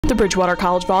The Bridgewater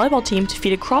College volleyball team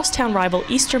defeated crosstown rival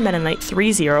Eastern Mennonite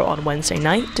 3-0 on Wednesday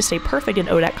night to stay perfect in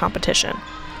ODAC competition.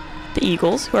 The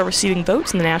Eagles, who are receiving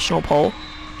votes in the national poll,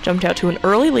 jumped out to an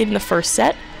early lead in the first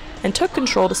set and took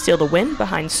control to steal the win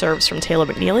behind serves from Taylor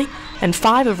McNeely and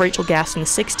 5 of Rachel Gaston's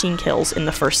 16 kills in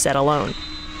the first set alone.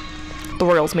 The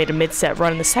Royals made a mid-set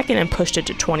run in the second and pushed it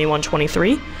to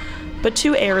 21-23, but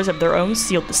 2 errors of their own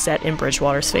sealed the set in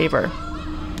Bridgewater's favor.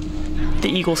 The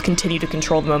Eagles continued to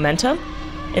control the momentum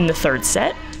in the third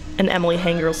set, and Emily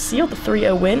Hanger sealed the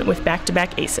 3-0 win with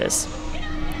back-to-back aces.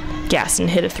 Gaston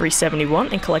hit a 371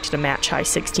 and collected a match-high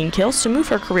 16 kills to move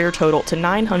her career total to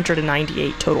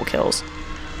 998 total kills.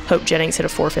 Hope Jennings hit a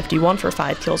 451 for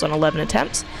 5 kills on 11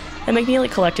 attempts, and McNeely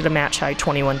collected a match-high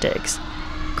 21 digs.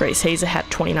 Grace Haza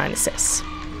had 29 assists.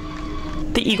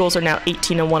 The Eagles are now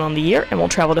 18-1 on the year and will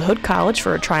travel to Hood College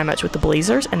for a tri-match with the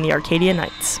Blazers and the Arcadia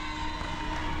Knights.